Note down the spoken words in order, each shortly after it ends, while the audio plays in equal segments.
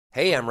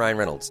Hey, I'm Ryan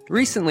Reynolds.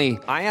 Recently,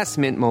 I asked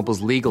Mint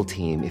Mobile's legal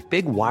team if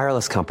big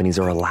wireless companies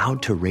are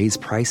allowed to raise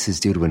prices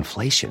due to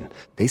inflation.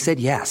 They said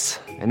yes.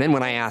 And then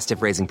when I asked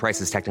if raising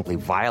prices technically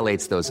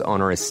violates those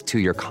onerous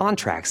two-year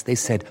contracts, they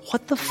said,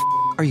 "What the f***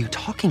 are you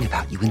talking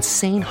about, you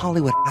insane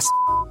Hollywood ass?"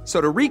 So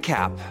to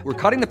recap, we're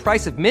cutting the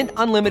price of Mint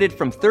Unlimited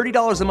from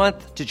 $30 a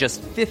month to just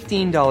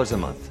 $15 a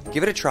month.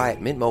 Give it a try at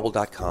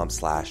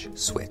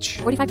mintmobile.com/switch.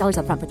 $45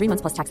 up front for 3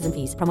 months plus taxes and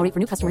fees. Promo rate for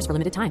new customers for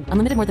limited time.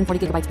 Unlimited more than 40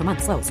 gigabytes per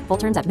month. Slows full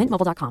terms at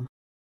mintmobile.com.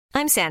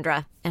 I'm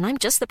Sandra, and I'm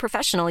just the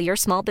professional your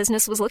small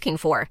business was looking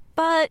for.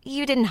 But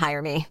you didn't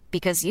hire me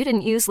because you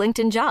didn't use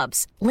LinkedIn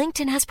Jobs.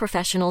 LinkedIn has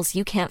professionals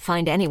you can't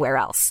find anywhere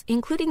else,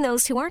 including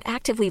those who aren't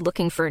actively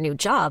looking for a new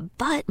job,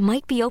 but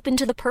might be open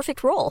to the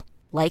perfect role,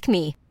 like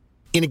me.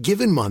 In a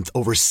given month,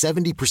 over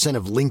 70%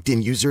 of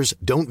LinkedIn users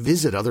don't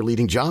visit other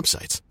leading job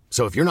sites.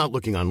 So if you're not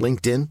looking on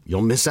LinkedIn,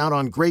 you'll miss out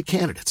on great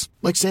candidates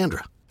like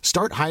Sandra.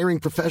 Start hiring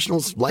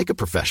professionals like a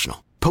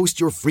professional. Post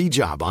your free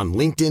job on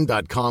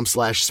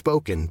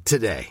linkedin.com/spoken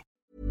today.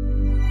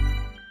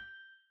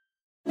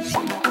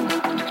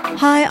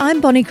 Hi, I'm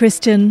Bonnie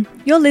Christian.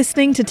 You're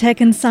listening to Tech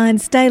and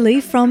Science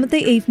Daily from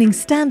The Evening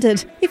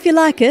Standard. If you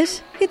like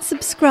it, hit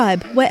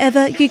subscribe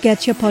wherever you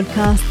get your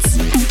podcasts.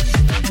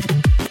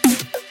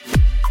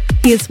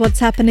 Here's what's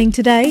happening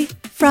today,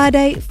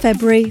 Friday,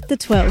 February the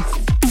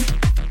 12th.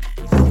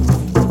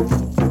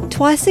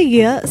 Twice a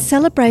year,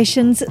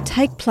 celebrations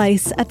take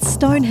place at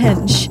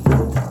Stonehenge,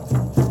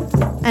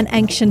 an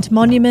ancient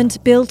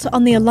monument built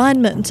on the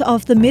alignment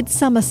of the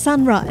midsummer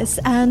sunrise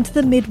and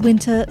the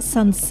midwinter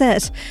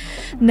sunset.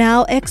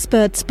 Now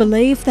experts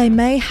believe they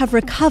may have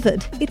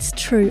recovered its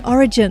true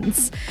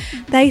origins.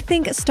 They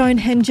think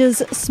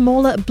Stonehenge's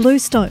smaller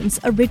bluestones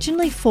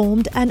originally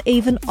formed an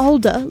even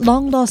older,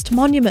 long-lost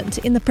monument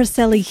in the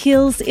Preseli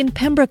Hills in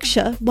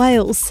Pembrokeshire,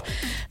 Wales.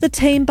 The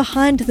team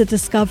behind the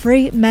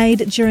discovery,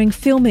 made during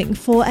filming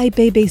for a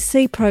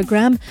BBC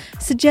programme,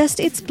 suggest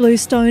its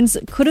bluestones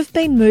could have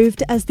been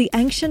moved as the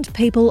ancient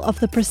people of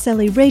the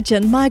Preseli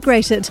region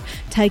migrated,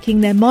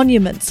 taking their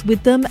monuments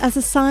with them as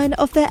a sign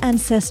of their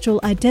ancestral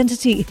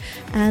identity,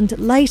 and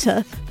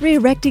later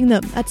re-erecting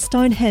them at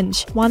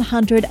Stonehenge,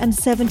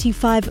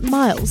 175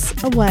 miles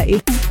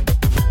away.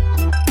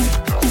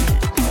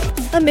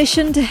 A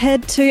mission to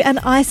head to an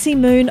icy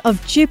moon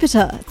of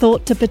Jupiter,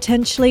 thought to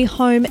potentially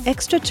home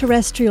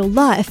extraterrestrial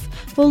life,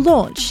 will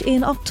launch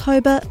in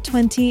October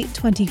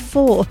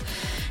 2024.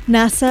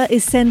 NASA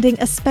is sending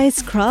a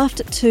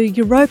spacecraft to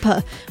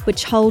Europa,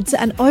 which holds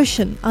an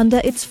ocean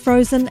under its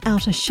frozen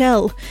outer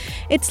shell.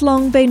 It's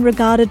long been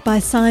regarded by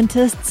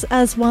scientists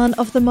as one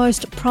of the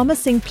most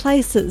promising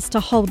places to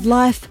hold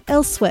life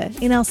elsewhere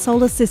in our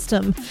solar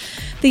system.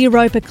 The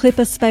Europa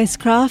Clipper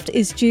spacecraft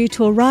is due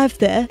to arrive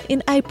there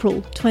in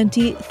April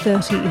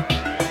 2030.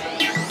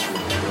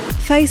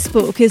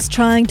 Facebook is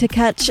trying to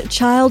catch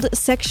child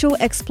sexual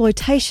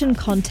exploitation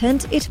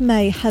content it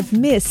may have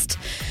missed.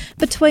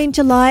 Between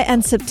July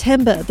and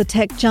September, the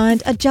tech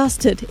giant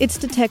adjusted its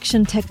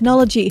detection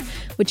technology,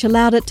 which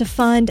allowed it to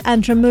find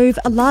and remove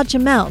a large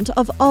amount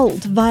of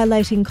old,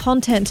 violating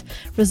content,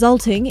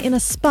 resulting in a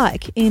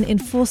spike in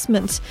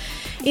enforcement.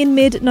 In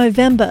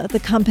mid-November, the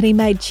company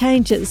made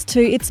changes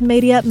to its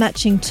media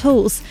matching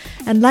tools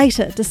and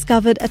later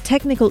discovered a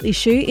technical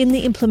issue in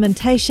the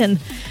implementation.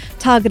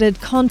 Targeted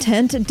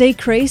content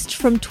decreased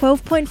from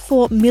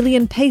 12.4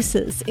 million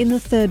pieces in the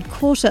third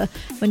quarter,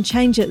 when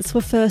changes were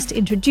first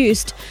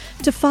introduced,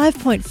 to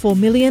 5.4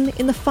 million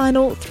in the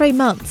final 3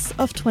 months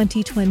of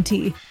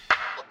 2020.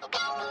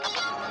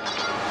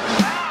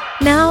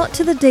 Now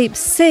to the deep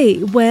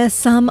sea, where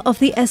some of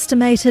the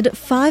estimated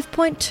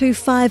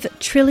 5.25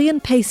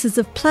 trillion pieces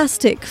of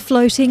plastic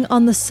floating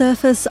on the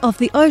surface of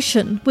the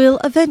ocean will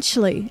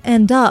eventually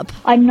end up.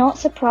 I'm not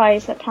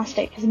surprised that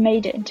plastic has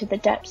made it into the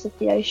depths of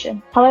the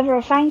ocean. However,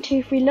 a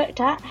fangtooth we looked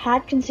at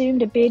had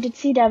consumed a bearded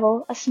sea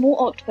devil, a small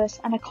octopus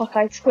and a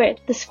cockeyed squid.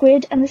 The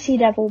squid and the sea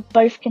devil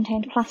both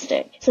contained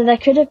plastic, so there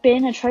could have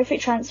been a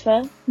trophic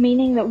transfer,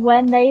 meaning that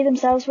when they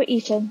themselves were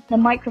eaten, the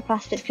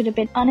microplastics could have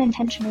been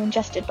unintentionally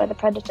ingested by the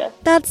predator.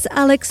 That's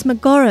Alex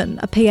McGorran,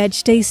 a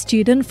PhD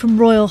student from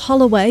Royal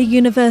Holloway,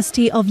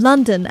 University of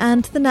London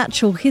and the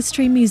Natural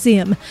History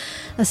Museum.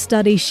 A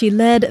study she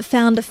led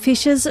found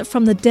fishes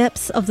from the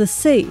depths of the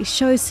sea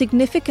show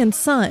significant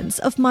signs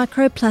of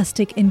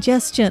microplastic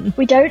ingestion.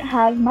 We don't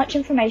have much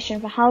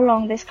information for how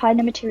long this kind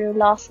of material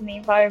lasts in the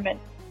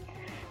environment,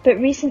 but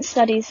recent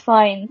studies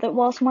find that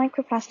whilst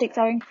microplastics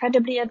are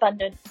incredibly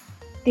abundant,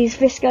 these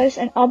viscose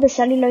and other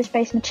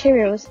cellulose-based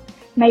materials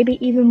may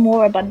be even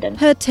more abundant.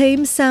 Her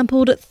team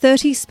sampled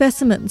 30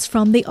 specimens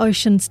from the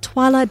ocean's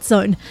twilight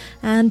zone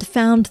and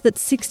found that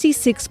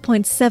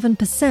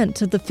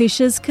 66.7% of the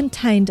fishes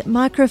contained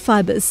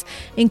microfibers,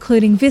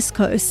 including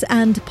viscose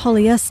and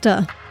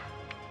polyester.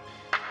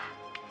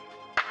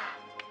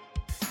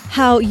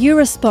 How you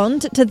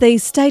respond to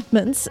these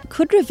statements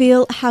could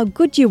reveal how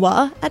good you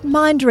are at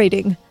mind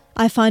reading.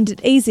 I find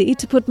it easy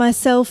to put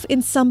myself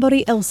in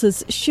somebody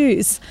else's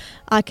shoes.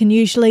 I can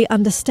usually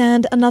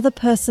understand another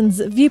person's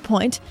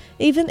viewpoint,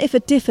 even if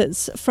it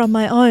differs from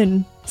my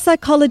own.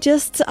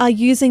 Psychologists are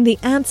using the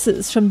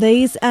answers from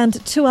these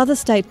and two other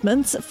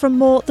statements from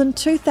more than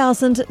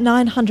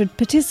 2,900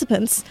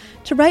 participants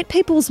to rate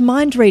people's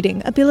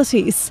mind-reading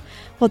abilities.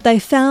 What they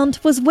found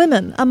was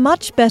women are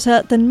much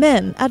better than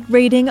men at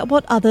reading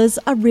what others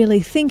are really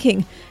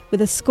thinking, with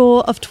a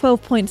score of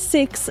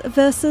 12.6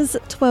 versus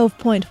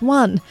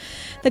 12.1.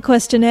 The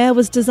questionnaire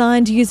was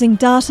designed using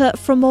data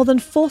from more than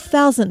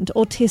 4,000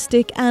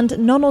 autistic and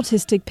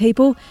non-autistic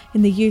people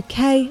in the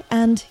UK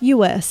and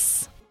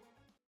US.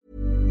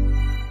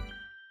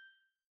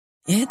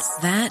 It's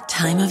that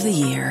time of the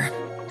year.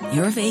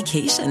 Your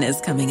vacation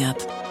is coming up.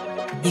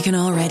 You can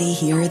already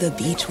hear the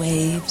beach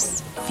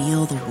waves,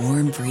 feel the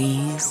warm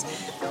breeze,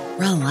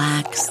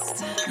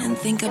 relax, and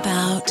think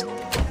about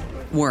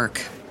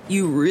work.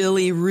 You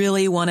really,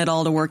 really want it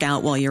all to work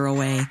out while you're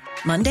away.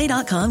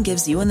 Monday.com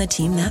gives you and the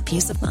team that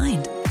peace of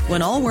mind.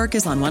 When all work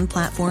is on one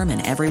platform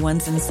and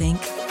everyone's in sync,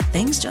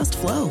 things just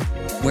flow.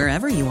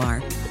 Wherever you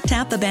are,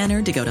 tap the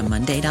banner to go to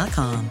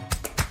Monday.com.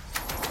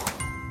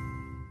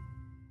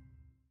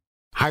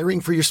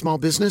 Hiring for your small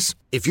business?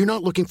 If you're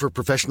not looking for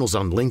professionals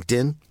on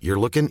LinkedIn, you're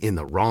looking in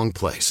the wrong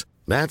place.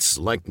 That's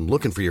like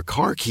looking for your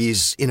car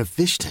keys in a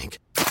fish tank.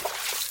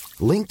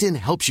 LinkedIn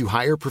helps you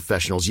hire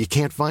professionals you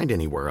can't find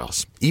anywhere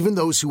else, even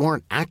those who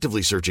aren't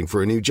actively searching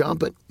for a new job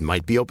but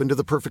might be open to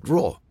the perfect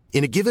role.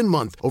 In a given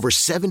month, over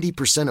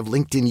 70% of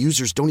LinkedIn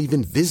users don't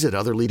even visit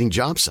other leading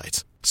job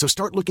sites. So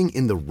start looking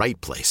in the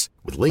right place.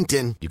 With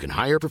LinkedIn, you can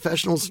hire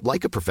professionals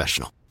like a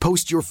professional.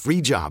 Post your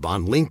free job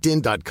on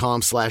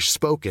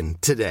linkedin.com/spoken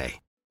today.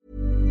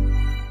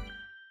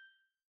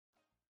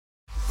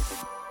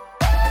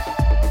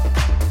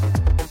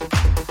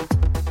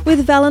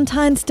 With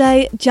Valentine's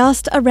Day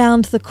just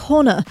around the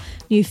corner,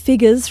 new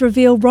figures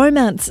reveal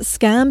romance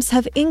scams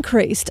have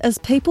increased as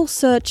people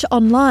search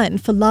online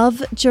for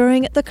love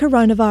during the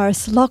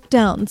coronavirus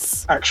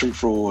lockdowns. Action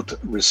Fraud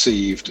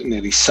received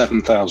nearly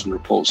 7,000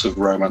 reports of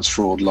romance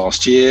fraud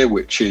last year,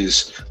 which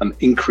is an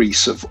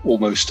increase of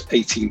almost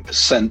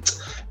 18%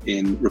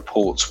 in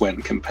reports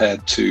when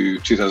compared to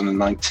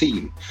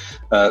 2019.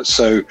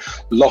 So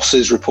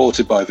losses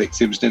reported by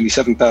victims, nearly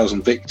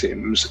 7,000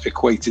 victims,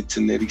 equated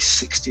to nearly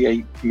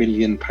 £68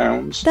 million.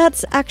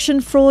 That's Action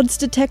Fraud's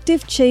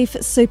Detective Chief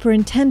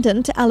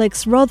Superintendent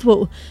Alex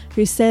Rothwell,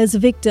 who says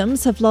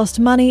victims have lost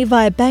money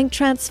via bank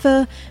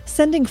transfer,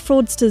 sending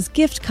fraudsters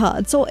gift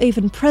cards or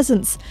even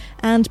presents,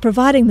 and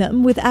providing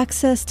them with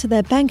access to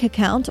their bank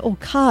account or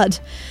card.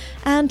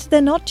 And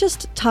they're not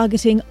just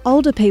targeting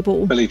older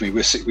people. Believe me,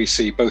 we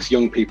see both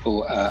young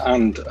people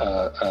and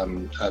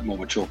more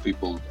mature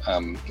people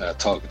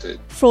targeted.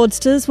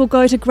 Fraudsters will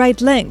go to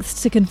great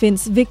lengths to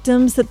convince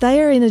victims that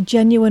they are in a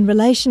genuine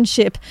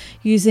relationship,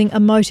 using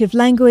emotive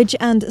language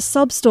and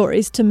sob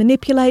stories to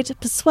manipulate,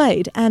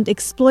 persuade and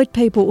exploit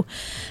people.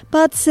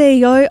 But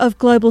CEO of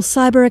Global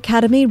Cyber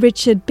Academy,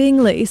 Richard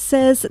Bingley,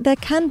 says there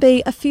can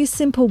be a few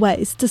simple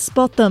ways to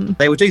spot them.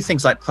 They will do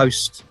things like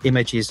post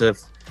images of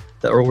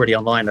that are already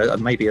online,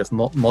 maybe of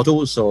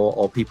models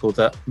or people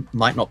that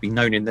might not be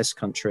known in this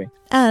country.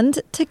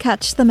 And to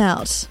catch them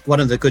out. One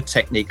of the good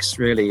techniques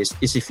really is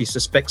if you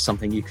suspect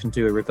something, you can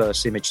do a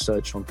reverse image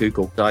search on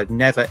Google. I'd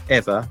never,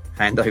 ever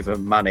hand over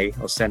money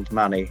or send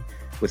money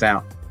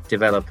without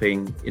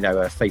developing,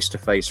 a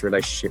face-to-face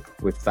relationship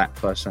with that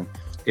person.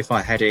 If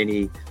I had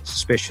any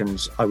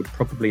suspicions, I would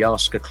probably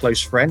ask a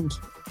close friend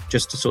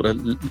just to sort of,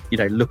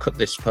 look at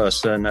this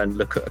person and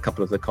look at a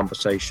couple of the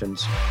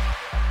conversations.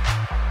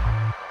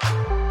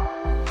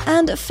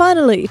 And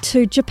finally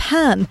to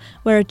Japan,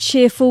 where a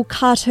cheerful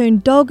cartoon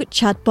dog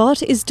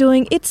chatbot is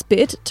doing its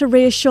bit to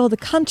reassure the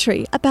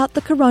country about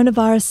the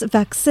coronavirus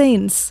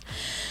vaccines.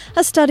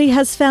 A study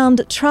has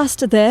found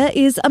trust there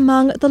is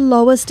among the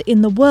lowest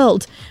in the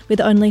world, with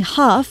only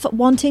half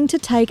wanting to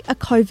take a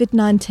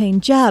COVID-19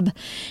 jab.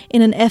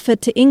 In an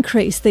effort to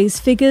increase these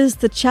figures,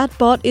 the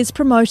chatbot is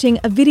promoting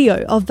a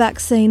video of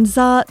vaccine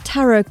czar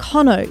Taro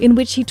Kono, in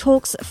which he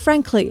talks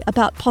frankly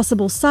about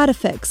possible side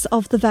effects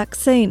of the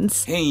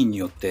vaccines.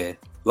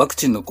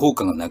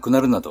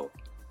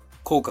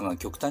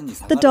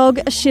 The dog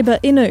Shiba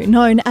Inu,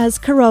 known as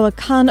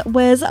Kuroa-kun,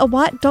 wears a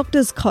white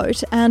doctor's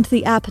coat, and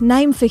the app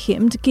Name for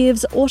Him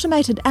gives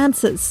automated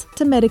answers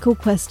to medical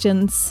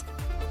questions.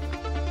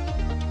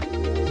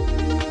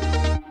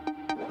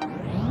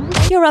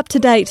 You're up to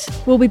date.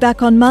 We'll be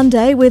back on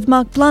Monday with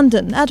Mark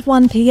Blunden at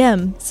 1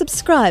 p.m.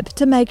 Subscribe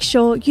to make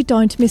sure you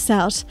don't miss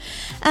out.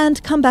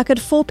 And come back at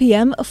 4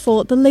 p.m.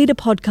 for the Leader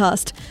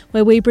Podcast,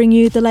 where we bring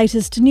you the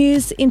latest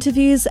news,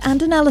 interviews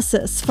and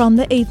analysis from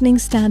the Evening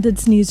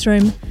Standard's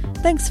newsroom.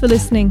 Thanks for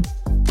listening.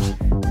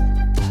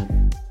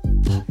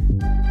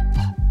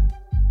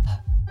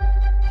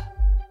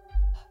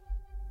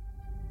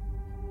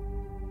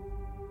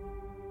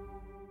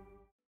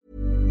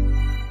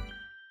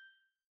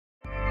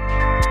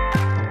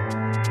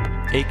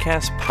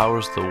 Acast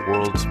powers the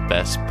world's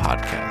best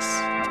podcasts.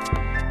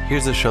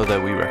 Here's a show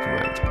that we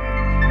recommend.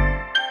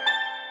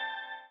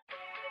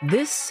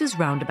 This is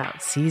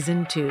Roundabout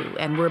Season 2,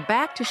 and we're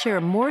back to share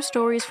more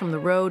stories from the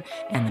road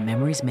and the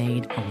memories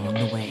made along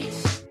the way.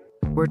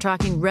 We're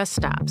talking rest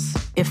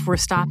stops. If we're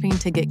stopping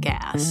to get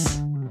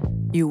gas,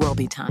 you will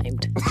be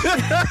timed.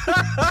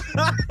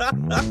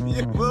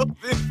 You will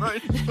be for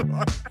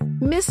sure.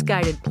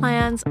 Misguided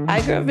plans.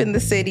 I grew up in the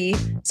city,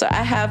 so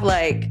I have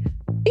a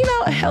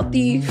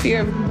healthy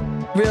fear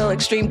of real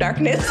extreme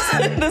darkness.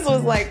 This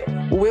was like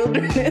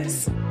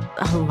wilderness.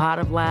 A lot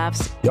of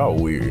laughs. Y'all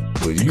weird,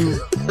 but you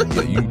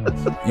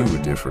were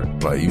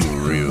different. Like, you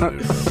were real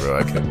different, bro.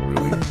 I can't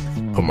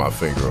really put my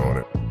finger on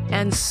it.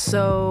 And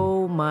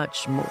so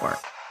much more.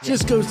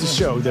 Just goes to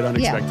show that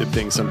unexpected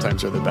things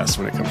sometimes are the best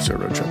when it comes to a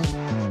road trip.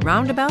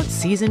 Roundabout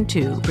Season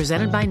 2,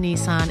 presented by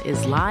Nissan,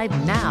 is live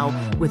now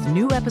with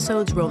new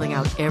episodes rolling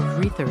out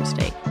every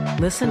Thursday.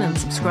 Listen and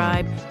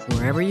subscribe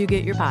wherever you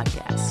get your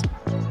podcasts.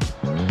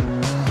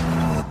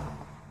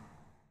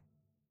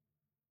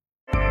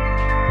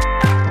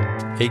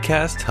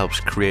 Acast helps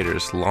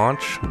creators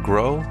launch,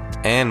 grow,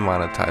 and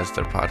monetize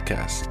their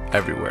podcasts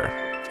everywhere.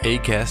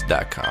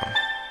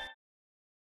 Acast.com.